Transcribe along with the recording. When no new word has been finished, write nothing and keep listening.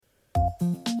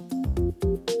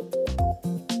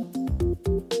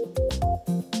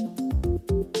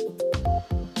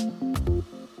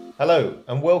Hello,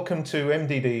 and welcome to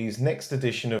MDD's next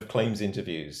edition of Claims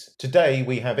Interviews. Today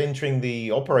we have entering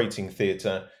the operating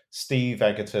theatre Steve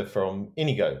Agutter from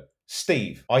Inigo.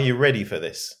 Steve, are you ready for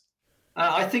this?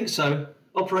 I think so.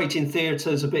 Operating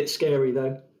theatre is a bit scary,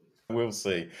 though. We'll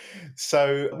see.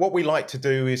 So, what we like to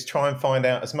do is try and find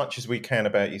out as much as we can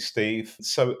about you, Steve.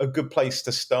 So, a good place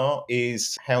to start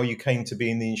is how you came to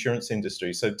be in the insurance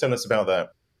industry. So, tell us about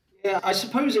that. Yeah, I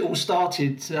suppose it all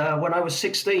started when I was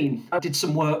 16. I did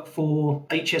some work for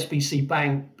HSBC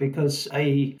Bank because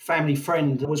a family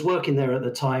friend was working there at the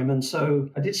time. And so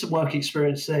I did some work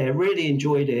experience there, really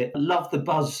enjoyed it. I loved the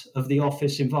buzz of the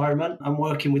office environment and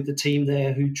working with the team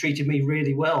there who treated me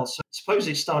really well. So I suppose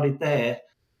it started there.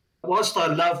 Whilst I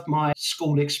love my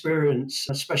school experience,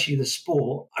 especially the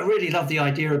sport, I really love the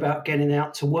idea about getting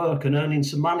out to work and earning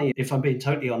some money, if I'm being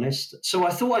totally honest. So I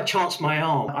thought I'd chance my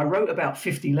arm. I wrote about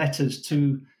 50 letters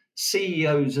to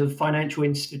CEOs of financial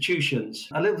institutions.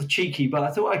 A little cheeky, but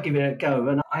I thought I'd give it a go.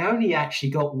 And I only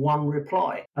actually got one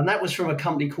reply. And that was from a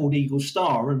company called Eagle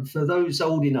Star. And for those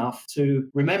old enough to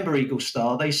remember Eagle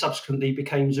Star, they subsequently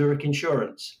became Zurich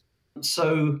Insurance.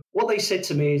 So what they said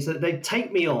to me is that they'd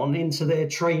take me on into their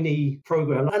trainee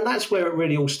program. And that's where it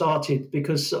really all started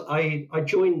because I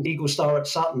joined Eagle Star at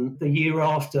Sutton the year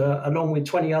after, along with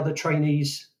 20 other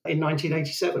trainees in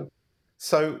 1987.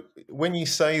 So, when you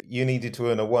say you needed to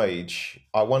earn a wage,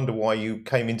 I wonder why you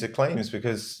came into claims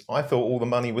because I thought all the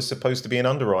money was supposed to be in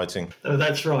underwriting. Oh,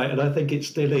 that's right. And I think it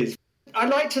still is. I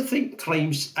like to think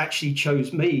claims actually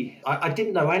chose me. I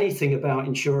didn't know anything about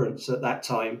insurance at that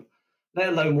time, let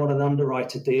alone what an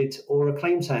underwriter did or a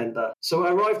claims handler. So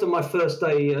I arrived on my first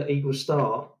day at Eagle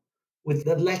Star with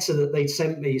the letter that they'd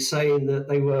sent me saying that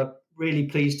they were really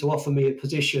pleased to offer me a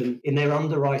position in their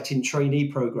underwriting trainee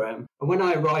program. And when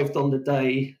I arrived on the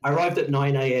day, I arrived at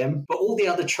 9 a.m., but all the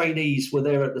other trainees were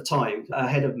there at the time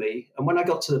ahead of me. And when I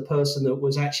got to the person that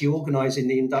was actually organising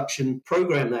the induction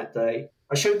program that day,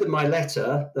 I showed them my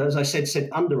letter that, as I said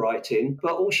underwriting,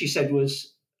 but all she said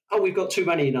was, "Oh, we've got too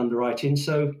many in underwriting,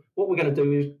 so what we're going to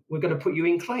do is we're going to put you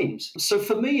in claims." So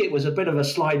for me, it was a bit of a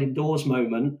sliding doors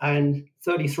moment. And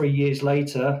 33 years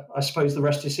later, I suppose the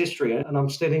rest is history, and I'm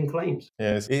still in claims.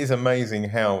 Yes, it is amazing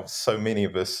how so many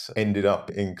of us ended up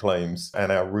in claims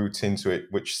and our route into it,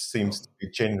 which seems to be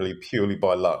generally purely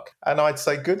by luck. And I'd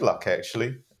say good luck,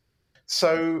 actually.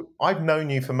 So I've known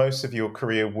you for most of your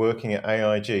career working at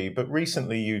AIG, but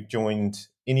recently you joined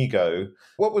Inigo.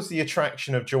 What was the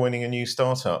attraction of joining a new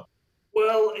startup?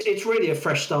 Well, it's really a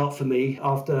fresh start for me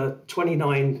after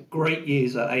 29 great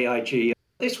years at AIG.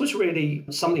 This was really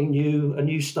something new, a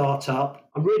new startup.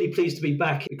 I'm really pleased to be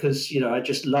back because, I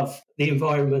just love the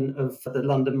environment of the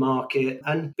London market.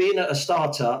 And being at a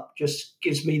startup just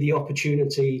gives me the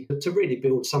opportunity to really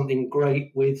build something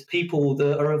great with people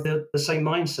that are of the same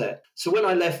mindset. So when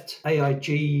I left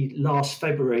AIG last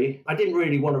February, I didn't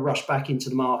really want to rush back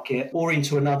into the market or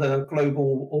into another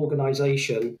global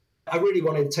organization. I really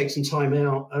wanted to take some time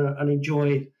out and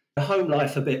enjoy the home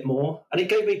life a bit more. And it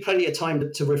gave me plenty of time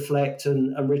to reflect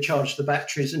and recharge the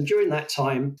batteries. And during that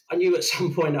time, I knew at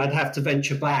some point I'd have to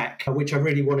venture back, which I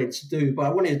really wanted to do. But I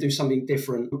wanted to do something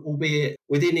different, albeit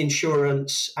within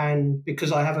insurance. And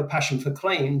because I have a passion for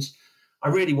claims, I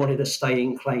really wanted to stay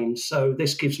in claims. So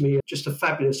this gives me just a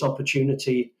fabulous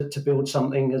opportunity to build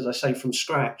something, as I say, from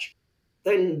scratch.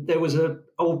 Then there was an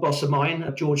old boss of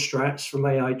mine, George Stratz from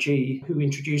AIG, who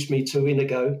introduced me to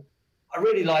Inigo. I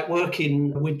really like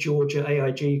working with George at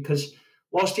AIG because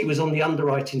whilst he was on the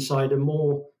underwriting side and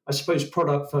more, I suppose,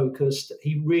 product focused,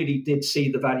 he really did see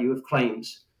the value of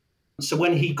claims. So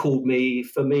when he called me,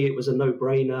 for me, it was a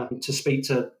no-brainer to speak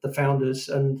to the founders,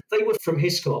 and they were from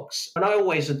Hiscox. And I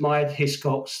always admired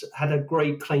Hiscox, had a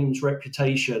great claims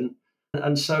reputation.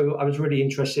 And so I was really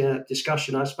interested in that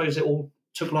discussion. I suppose it all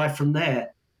took life from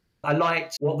there. I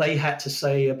liked what they had to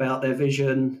say about their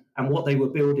vision and what they were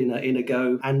building at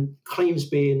Inigo, and claims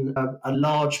being a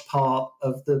large part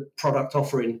of the product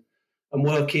offering and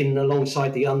working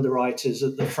alongside the underwriters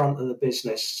at the front of the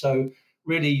business. So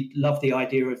really love the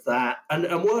idea of that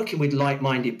and working with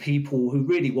like-minded people who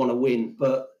really want to win.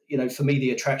 But, for me,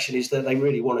 the attraction is that they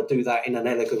really want to do that in an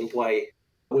elegant way.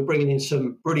 We're bringing in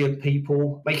some brilliant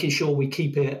people, making sure we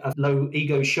keep it a low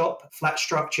ego shop, flat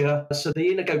structure. So the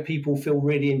Inigo people feel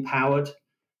really empowered.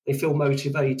 They feel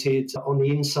motivated on the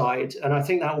inside. And I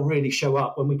think that will really show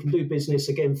up when we can do business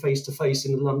again face to face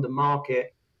in the London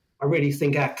market. I really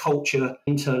think our culture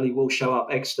internally will show up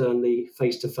externally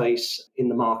face to face in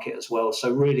the market as well.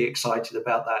 So really excited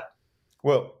about that.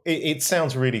 Well, it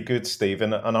sounds really good, Steve,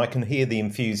 and I can hear the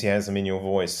enthusiasm in your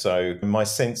voice. So my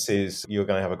sense is you're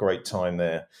going to have a great time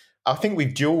there. I think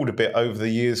we've duelled a bit over the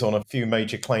years on a few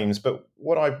major claims, but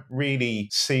what I really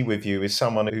see with you is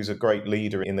someone who's a great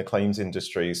leader in the claims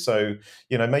industry. So,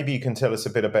 maybe you can tell us a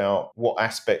bit about what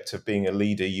aspect of being a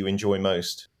leader you enjoy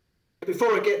most.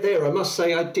 Before I get there, I must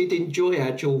say I did enjoy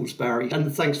our duels, Barry,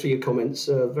 and thanks for your comments.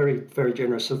 Very, very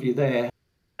generous of you there.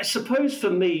 I suppose for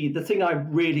me, the thing I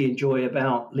really enjoy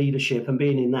about leadership and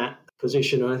being in that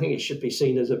position, and I think it should be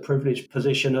seen as a privileged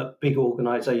position at big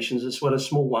organisations as well as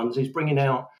small ones, is bringing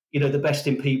out the best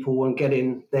in people and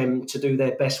getting them to do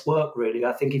their best work. Really,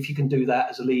 I think if you can do that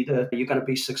as a leader, you're going to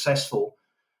be successful.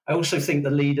 I also think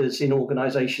the leaders in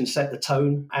organisations set the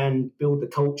tone and build the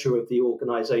culture of the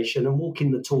organisation, and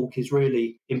walking the talk is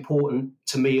really important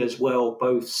to me as well,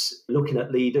 both looking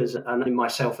at leaders and in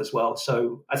myself as well.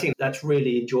 So I think that's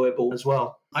really enjoyable as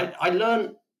well. I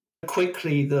learned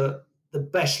quickly that the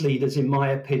best leaders, in my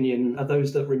opinion, are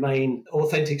those that remain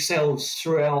authentic selves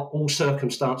throughout all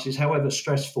circumstances, however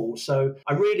stressful. So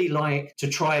I really like to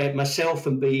try it myself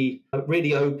and be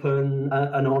really open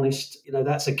and honest.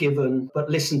 That's a given, but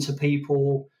listen to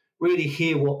people, really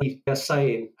hear what they're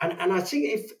saying. And I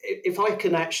think if I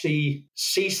can actually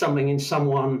see something in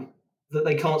someone that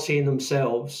they can't see in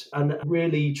themselves and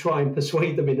really try and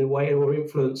persuade them in a way or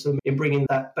influence them in bringing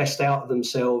that best out of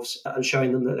themselves and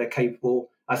showing them that they're capable,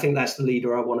 I think that's the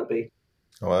leader I want to be.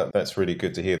 Well, that's really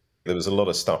good to hear. There was a lot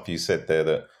of stuff you said there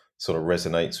that sort of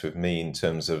resonates with me in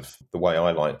terms of the way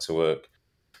I like to work.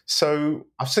 So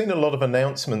I've seen a lot of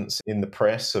announcements in the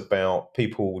press about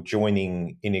people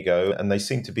joining Inigo, and they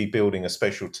seem to be building a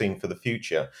special team for the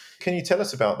future. Can you tell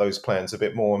us about those plans a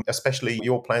bit more, especially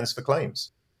your plans for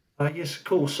claims? Yes, of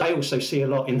course. I also see a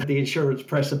lot in the insurance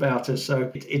press about us.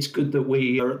 So it's good that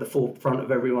we are at the forefront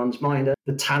of everyone's mind.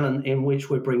 The talent in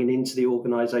which we're bringing into the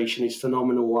organisation is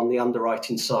phenomenal on the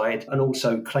underwriting side. And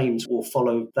also claims will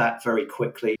follow that very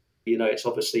quickly. It's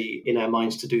obviously in our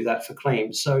minds to do that for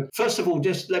claims. So first of all,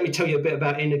 just let me tell you a bit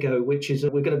about Inigo, which is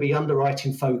that we're going to be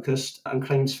underwriting focused and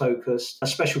claims focused, a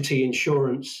specialty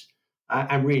insurance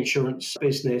and reinsurance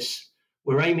business.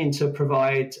 We're aiming to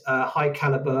provide high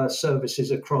caliber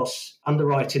services across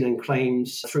underwriting and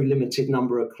claims through limited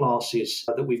number of classes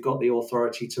that we've got the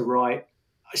authority to write.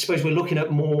 I suppose we're looking at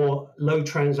more low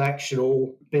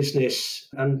transactional business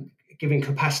and giving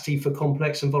capacity for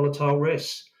complex and volatile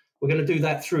risks. We're going to do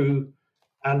that through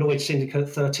our Lloyds Syndicate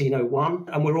 1301,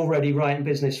 and we're already writing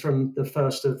business from the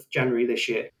 1st of January this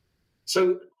year.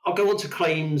 So I'll go on to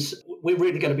claims. We're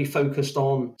really going to be focused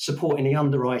on supporting the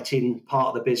underwriting part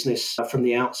of the business from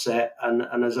the outset.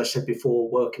 And as I said before,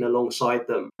 working alongside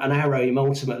them. And our aim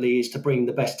ultimately is to bring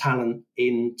the best talent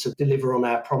in to deliver on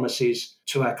our promises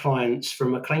to our clients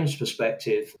from a claims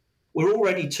perspective. We're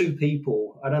already 2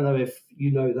 people. I don't know if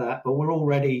you know that, but we're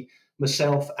already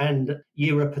myself and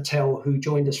Yira Patel, who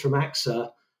joined us from AXA.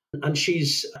 And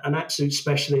she's an absolute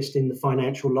specialist in the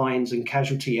financial lines and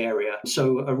casualty area.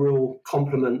 So a real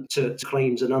compliment to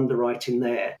claims and underwriting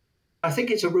there. I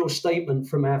think it's a real statement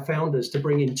from our founders to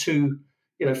bring in 2,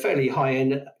 fairly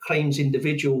high-end claims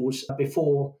individuals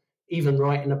before even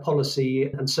writing a policy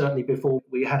and certainly before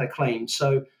we had a claim.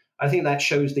 So I think that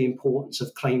shows the importance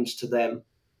of claims to them.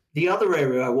 The other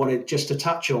area I wanted just to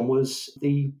touch on was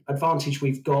the advantage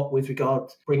we've got with regard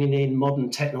to bringing in modern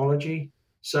technology.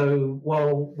 So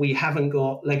while we haven't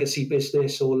got legacy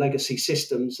business or legacy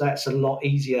systems, that's a lot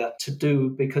easier to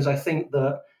do because I think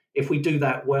that if we do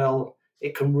that well,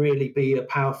 it can really be a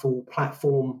powerful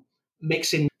platform,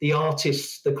 mixing the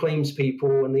artists, the claims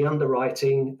people and the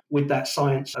underwriting with that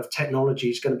science of technology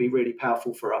is going to be really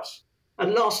powerful for us.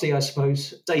 And lastly, I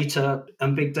suppose data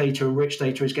and big data and rich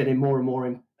data is getting more and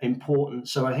more important.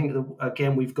 So I think,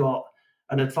 again, we've got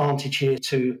an advantage here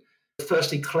to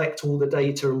firstly collect all the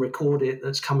data and record it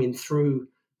that's coming through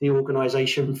the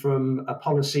organisation from a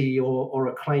policy or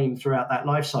a claim throughout that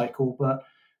life cycle, but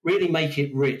really make it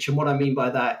rich. And what I mean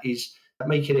by that is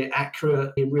making it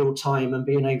accurate in real time and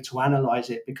being able to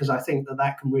analyse it, because I think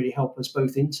that can really help us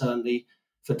both internally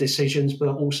for decisions, but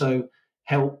also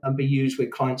help and be used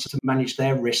with clients to manage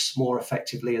their risks more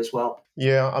effectively as well.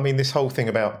 Yeah, I mean, this whole thing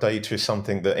about data is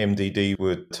something that MDD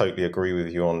would totally agree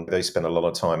with you on. They spend a lot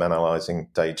of time analysing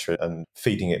data and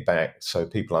feeding it back so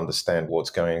people understand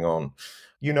what's going on.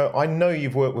 I know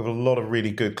you've worked with a lot of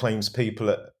really good claims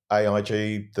people at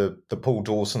AIG, the Paul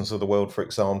Dawsons of the world, for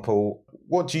example.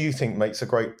 What do you think makes a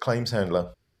great claims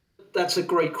handler? That's a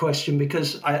great question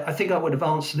because I think I would have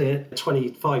answered it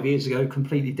 25 years ago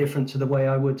completely different to the way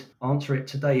I would answer it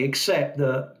today, except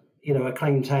that, a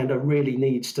claims handler really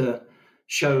needs to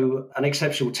show an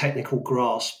exceptional technical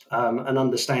grasp, an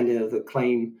understanding of the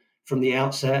claim from the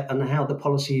outset and how the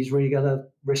policy is really going to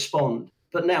respond.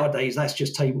 But nowadays, that's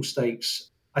just table stakes.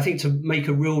 I think to make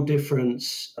a real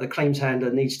difference, the claims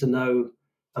handler needs to know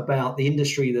about the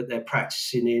industry that they're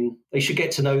practicing in. They should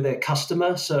get to know their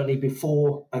customer, certainly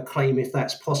before a claim, if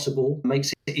that's possible. It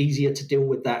makes it easier to deal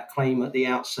with that claim at the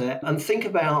outset. And think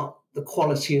about the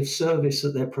quality of service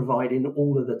that they're providing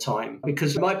all of the time.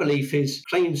 Because my belief is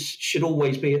claims should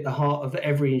always be at the heart of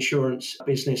every insurance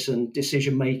business and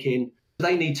decision making.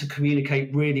 They need to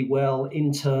communicate really well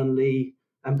internally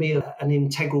and be an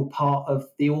integral part of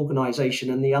the organization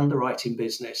and the underwriting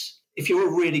business. If you're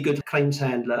a really good claims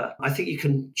handler, I think you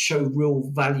can show real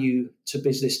value to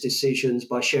business decisions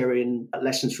by sharing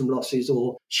lessons from losses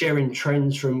or sharing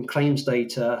trends from claims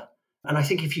data. And I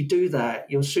think if you do that,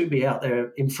 you'll soon be out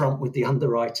there in front with the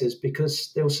underwriters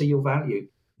because they'll see your value.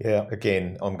 Yeah,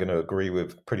 again, I'm going to agree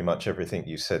with pretty much everything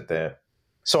you said there.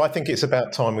 So I think it's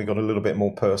about time we got a little bit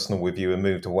more personal with you and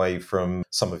moved away from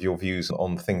some of your views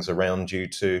on things around you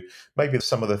to maybe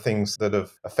some of the things that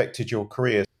have affected your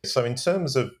career. So in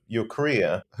terms of your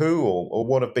career, who or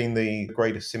what have been the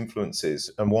greatest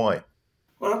influences and why?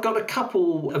 Well, I've got a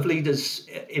couple of leaders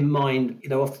in mind,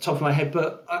 off the top of my head,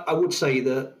 but I would say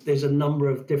that there's a number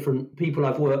of different people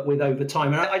I've worked with over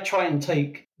time. And I try and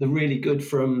take the really good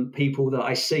from people that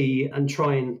I see and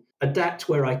try and adapt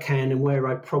where I can and where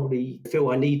I probably feel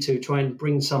I need to try and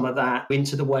bring some of that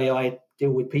into the way I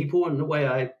deal with people and the way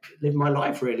I live my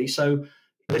life, really. So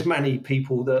there's many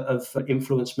people that have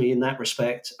influenced me in that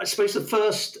respect. I suppose the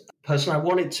first person I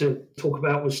wanted to talk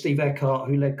about was Steve Eckhart,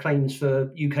 who led claims for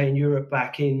UK and Europe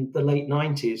back in the late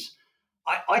 90s.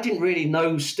 I didn't really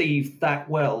know Steve that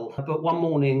well, but one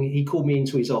morning he called me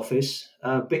into his office,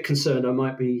 a bit concerned I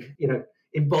might be,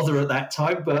 in bother at that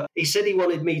time, but he said he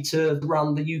wanted me to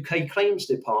run the UK claims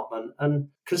department. And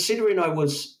considering I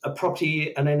was a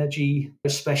property and energy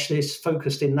specialist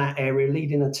focused in that area,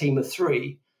 leading a team of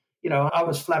three, I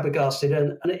was flabbergasted,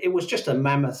 and it was just a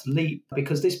mammoth leap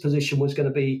because this position was going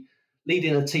to be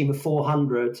leading a team of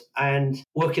 400 and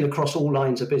working across all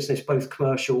lines of business, both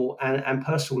commercial and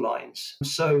personal lines.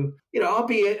 So, I'll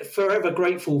be forever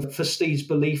grateful for Steve's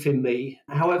belief in me.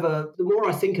 However, the more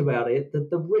I think about it,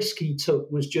 the risk he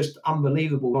took was just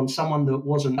unbelievable on someone that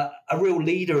wasn't a real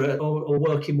leader or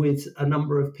working with a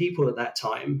number of people at that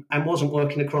time and wasn't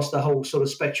working across the whole sort of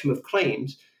spectrum of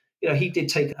claims. He did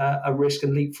take a risk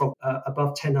and leapfrog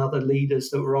above 10 other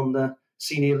leaders that were on the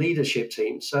senior leadership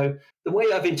team. So the way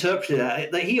I've interpreted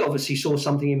that he obviously saw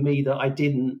something in me that I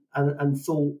didn't and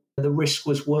thought the risk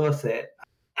was worth it.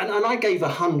 And I gave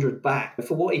 100 back.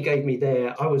 For what he gave me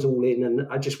there, I was all in, and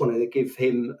I just wanted to give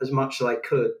him as much as I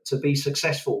could to be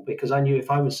successful because I knew if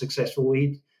I was successful,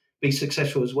 he'd be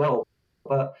successful as well.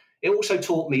 But it also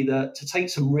taught me that to take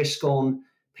some risk on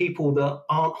people that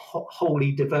aren't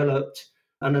wholly developed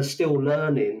and are still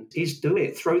learning is do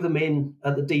it. Throw them in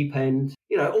at the deep end.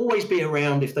 Always be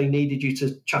around if they needed you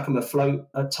to chuck them afloat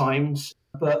at times.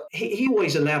 But he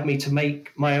always allowed me to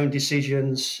make my own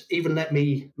decisions, even let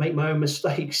me make my own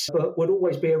mistakes, but would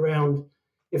always be around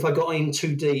if I got in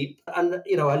too deep. And,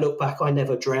 I look back, I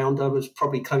never drowned. I was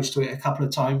probably close to it a couple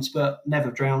of times, but never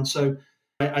drowned. So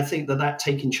I think that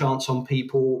taking chance on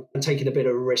people and taking a bit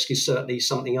of a risk is certainly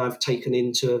something I've taken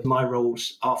into my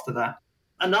roles after that.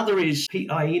 Another is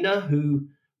Pete Aina, who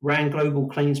ran global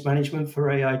claims management for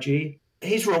AIG.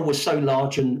 His role was so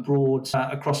large and broad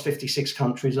across 56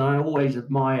 countries. And I always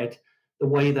admired the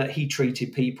way that he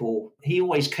treated people. He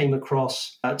always came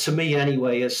across, to me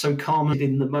anyway, as so calm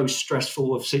in the most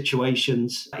stressful of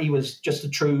situations. He was just a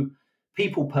true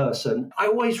people person. I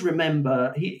always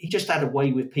remember he just had a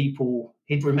way with people.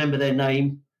 He'd remember their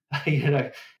name,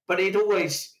 but he'd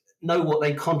always know what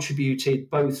they contributed,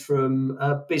 both from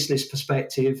a business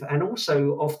perspective and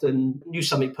also often knew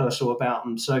something personal about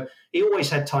them. So he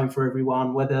always had time for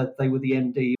everyone, whether they were the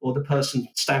MD or the person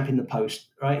stamping the post,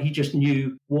 right? He just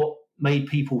knew what made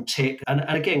people tick and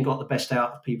again, got the best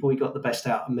out of people. He got the best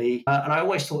out of me. And I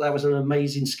always thought that was an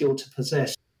amazing skill to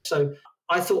possess. So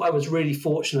I thought I was really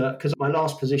fortunate because my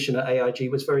last position at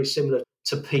AIG was very similar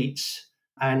to Pete's.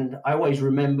 And I always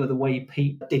remember the way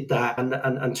Pete did that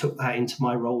and took that into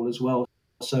my role as well.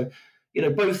 So,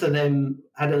 both of them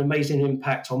had an amazing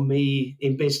impact on me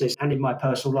in business and in my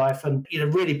personal life. And,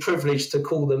 really privileged to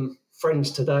call them friends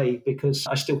today because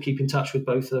I still keep in touch with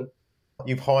both of them.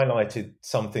 You've highlighted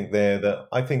something there that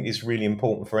I think is really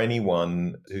important for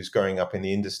anyone who's growing up in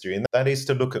the industry, and that is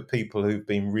to look at people who've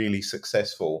been really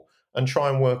successful and try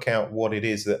and work out what it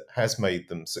is that has made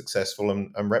them successful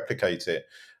and replicate it.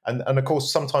 And of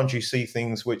course, sometimes you see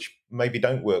things which maybe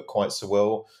don't work quite so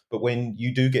well, but when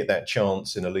you do get that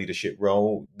chance in a leadership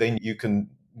role, then you can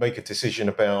make a decision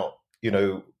about,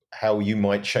 how you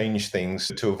might change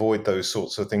things to avoid those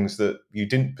sorts of things that you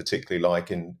didn't particularly like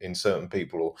in certain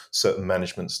people or certain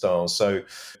management styles. So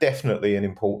definitely an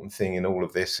important thing in all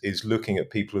of this is looking at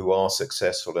people who are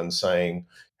successful and saying,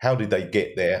 how did they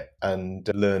get there, and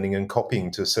learning and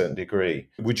copying to a certain degree.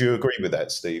 Would you agree with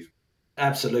that, Steve?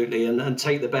 Absolutely, and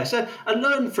take the best and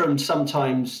learn from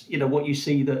sometimes what you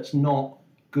see that's not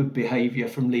good behaviour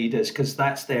from leaders, because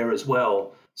that's there as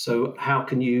well. So how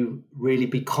can you really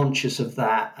be conscious of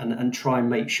that and try and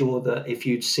make sure that if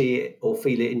you see it or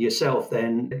feel it in yourself,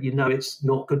 then it's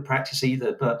not good practice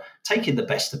either. But taking the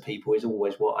best of people is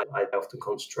always what I often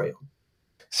concentrate on.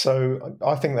 So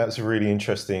I think that's a really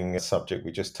interesting subject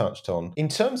we just touched on. In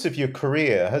terms of your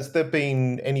career, has there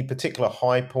been any particular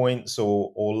high points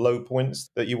or low points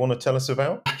that you want to tell us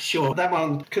about? Sure, that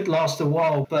one could last a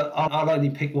while, but I'll only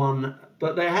pick one.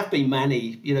 But there have been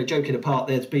many, joking apart,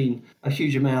 there's been a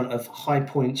huge amount of high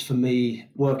points for me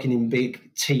working in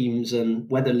big teams, and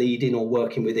whether leading or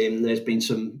working with him, there's been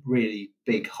some really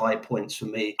big high points for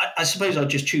me. I suppose I'll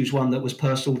just choose one that was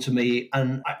personal to me.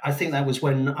 And I think that was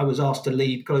when I was asked to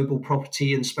lead global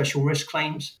property and special risk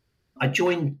claims. I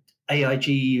joined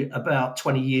AIG about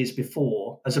 20 years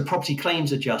before as a property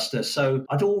claims adjuster. So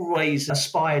I'd always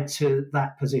aspired to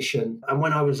that position. And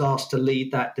when I was asked to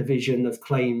lead that division of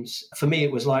claims, for me,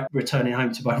 it was like returning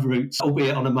home to my roots,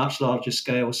 albeit on a much larger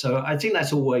scale. So I think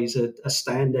that's always a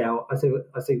standout. I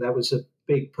think that was a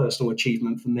big personal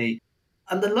achievement for me.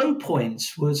 And the low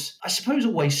points was, I suppose,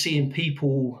 always seeing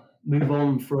people move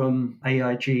on from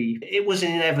AIG. It was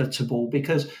inevitable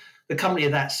because the company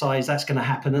of that size, that's going to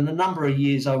happen. And the number of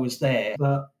years I was there,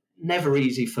 but never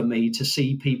easy for me to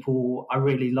see people I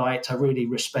really liked, I really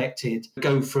respected,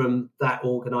 go from that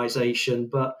organization.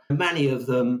 But many of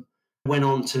them went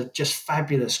on to just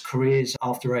fabulous careers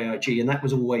after AIG, and that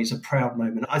was always a proud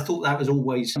moment. I thought that was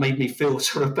always made me feel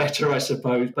sort of better, I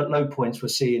suppose, but low points were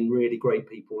seeing really great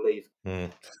people leave.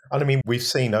 Mm. And I mean, we've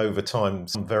seen over time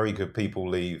some very good people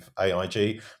leave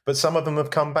AIG, but some of them have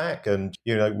come back. And,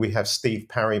 we have Steve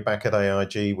Parry back at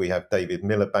AIG. We have David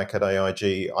Miller back at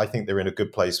AIG. I think they're in a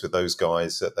good place with those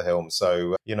guys at the helm.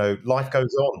 So, life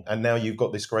goes on. And now you've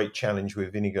got this great challenge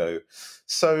with Inigo.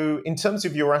 So in terms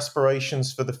of your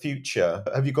aspirations for the future,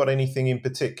 have you got anything in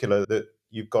particular that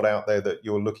you've got out there that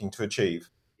you're looking to achieve?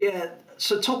 Yeah,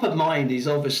 so top of mind is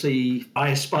obviously I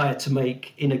aspire to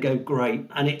make Inigo great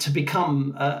and it to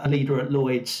become a leader at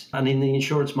Lloyds and in the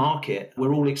insurance market.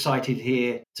 We're all excited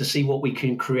here to see what we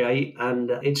can create,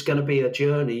 and it's going to be a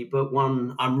journey, but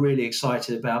one I'm really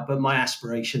excited about. But my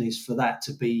aspiration is for that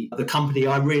to be the company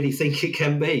I really think it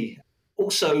can be.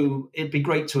 Also, it'd be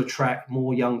great to attract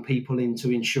more young people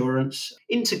into insurance,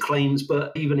 into claims,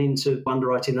 but even into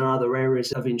underwriting and other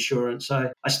areas of insurance.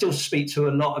 I still speak to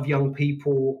a lot of young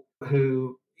people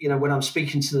who, when I'm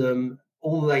speaking to them,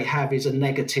 all they have is a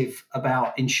negative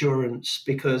about insurance,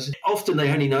 because often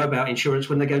they only know about insurance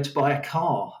when they go to buy a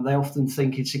car. They often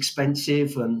think it's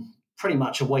expensive and pretty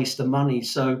much a waste of money.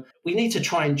 So we need to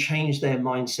try and change their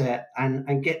mindset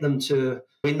and get them to,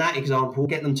 in that example,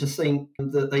 get them to think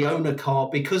that they own a car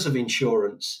because of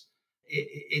insurance.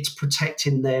 It's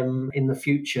protecting them in the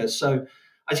future. So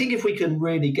I think if we can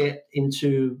really get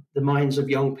into the minds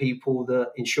of young people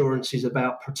that insurance is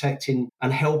about protecting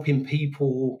and helping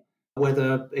people,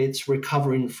 whether it's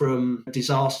recovering from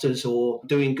disasters or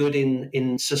doing good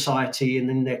in society and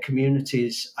in their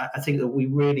communities, I think that we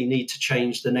really need to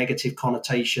change the negative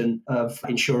connotation of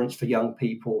insurance for young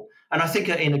people. And I think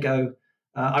at Inigo,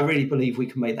 I really believe we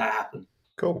can make that happen.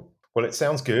 Cool. Well, it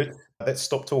sounds good. Let's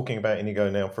stop talking about Inigo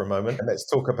now for a moment and let's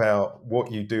talk about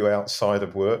what you do outside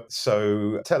of work.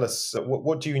 So tell us,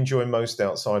 what do you enjoy most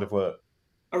outside of work?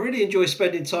 I really enjoy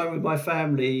spending time with my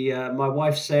family, my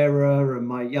wife Sarah and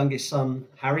my youngest son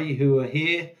Harry, who are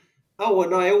here. Oh,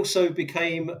 and I also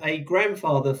became a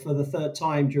grandfather for the third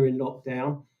time during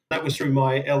lockdown. That was through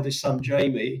my eldest son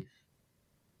Jamie.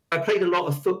 I played a lot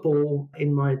of football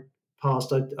in my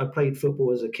past. I played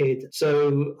football as a kid,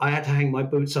 so I had to hang my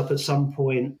boots up at some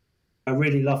point. I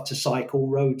really love to cycle.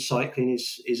 Road cycling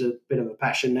is a bit of a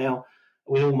passion now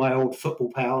with all my old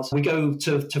football pals. We go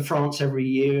to France every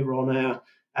year on our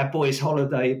boys'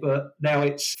 holiday, but now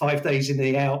it's 5 days in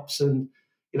the Alps and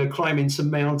climbing some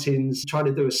mountains, trying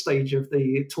to do a stage of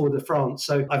the Tour de France.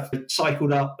 So I've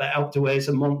cycled up the Alpe d'Huez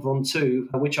and Mont Ventoux,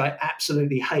 which I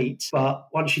absolutely hate. But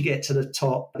once you get to the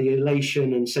top, the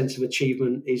elation and sense of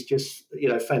achievement is just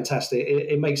fantastic.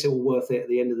 It makes it all worth it at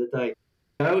the end of the day.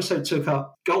 I also took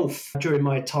up golf during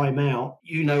my time out.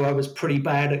 I was pretty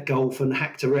bad at golf and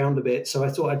hacked around a bit, so I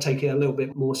thought I'd take it a little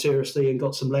bit more seriously and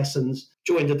got some lessons.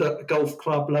 Joined a golf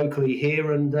club locally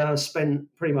here and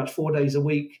spent pretty much 4 days a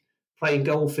week playing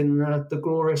golf in the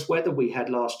glorious weather we had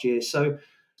last year. So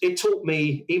it taught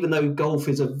me, even though golf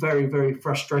is a very, very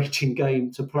frustrating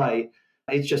game to play,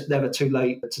 it's just never too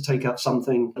late to take up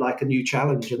something like a new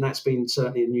challenge. And that's been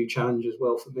certainly a new challenge as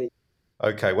well for me.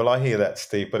 Okay, well, I hear that,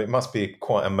 Steve, but it must be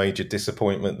quite a major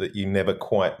disappointment that you never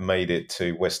quite made it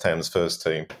to West Ham's first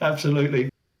team. Absolutely.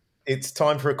 It's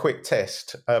time for a quick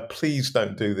test. Please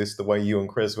don't do this the way you and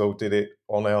Creswell did it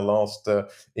on our last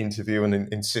interview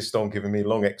and insist on giving me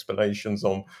long explanations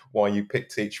on why you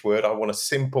picked each word. I want a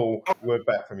simple word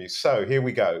back from you. So here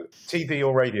we go. TV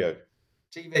or radio?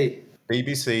 TV.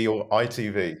 BBC or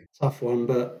ITV? Tough one,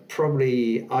 but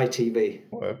probably ITV.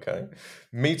 Okay.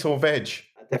 Meat or veg?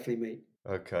 Definitely meat.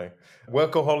 Okay.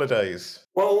 Work or holidays?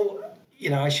 Well,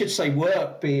 I should say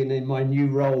work being in my new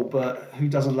role, but who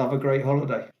doesn't love a great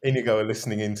holiday? Inigo are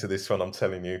listening into this one, I'm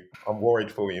telling you. I'm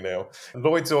worried for you now.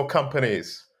 Lloyds or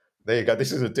companies? There you go.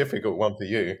 This is a difficult one for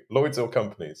you. Lloyds or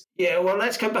companies? Yeah, well,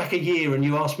 let's go back a year and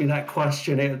you asked me that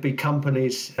question. It would be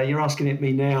companies. You're asking it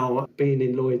me now. Being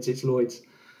in Lloyds, it's Lloyds.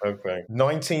 Okay.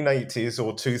 1980s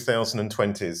or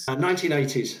 2020s?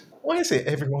 1980s. Why is it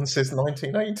everyone says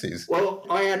 1980s? Well,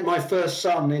 I had my first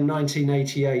son in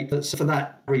 1988. That's for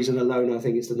that reason alone, I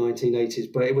think it's the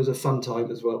 1980s. But it was a fun time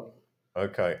as well.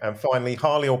 Okay. And finally,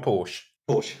 Harley or Porsche?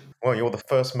 Porsche. Well, you're the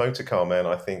first motor car man,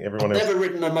 I think. Everyone else. Never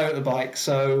ridden a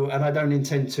motorbike, and I don't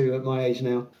intend to at my age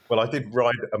now. Well, I did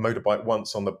ride a motorbike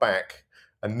once on the back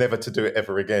and never to do it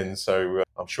ever again. So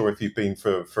I'm sure if you've been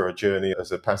for a journey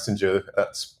as a passenger,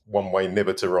 that's one way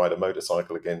never to ride a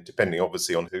motorcycle again, depending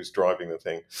obviously on who's driving the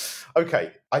thing.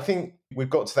 Okay, I think we've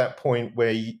got to that point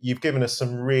where you've given us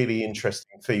some really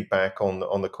interesting feedback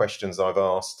on the questions I've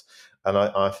asked. And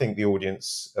I think the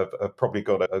audience have probably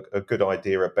got a good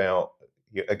idea about,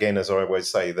 again, as I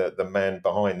always say, the man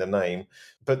behind the name.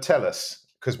 But tell us,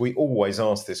 because we always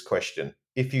ask this question,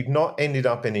 if you'd not ended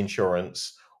up in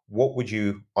insurance, what would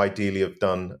you ideally have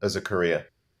done as a career?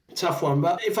 Tough one.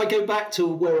 But if I go back to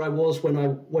where I was when I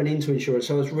went into insurance,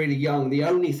 I was really young. The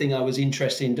only thing I was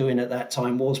interested in doing at that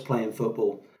time was playing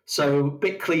football. So a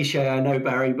bit cliche, I know,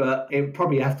 Barry, but it would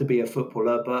probably have to be a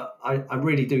footballer. But I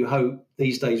really do hope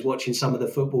these days, watching some of the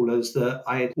footballers, that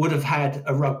I would have had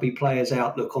a rugby player's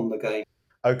outlook on the game.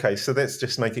 Okay, so let's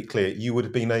just make it clear. You would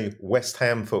have been a West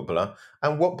Ham footballer.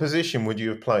 And what position would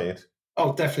you have played?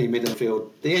 Oh, definitely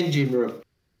midfield. The engine room.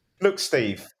 Look,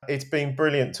 Steve, it's been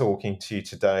brilliant talking to you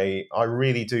today. I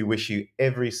really do wish you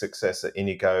every success at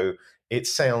Inigo. It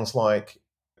sounds like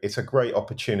it's a great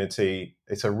opportunity.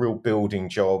 It's a real building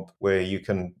job where you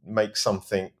can make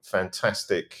something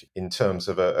fantastic in terms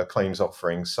of a claims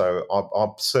offering. So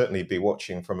I'll certainly be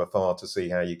watching from afar to see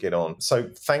how you get on.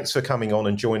 So thanks for coming on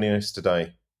and joining us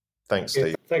today. Thanks,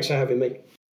 Steve. Thanks for having me.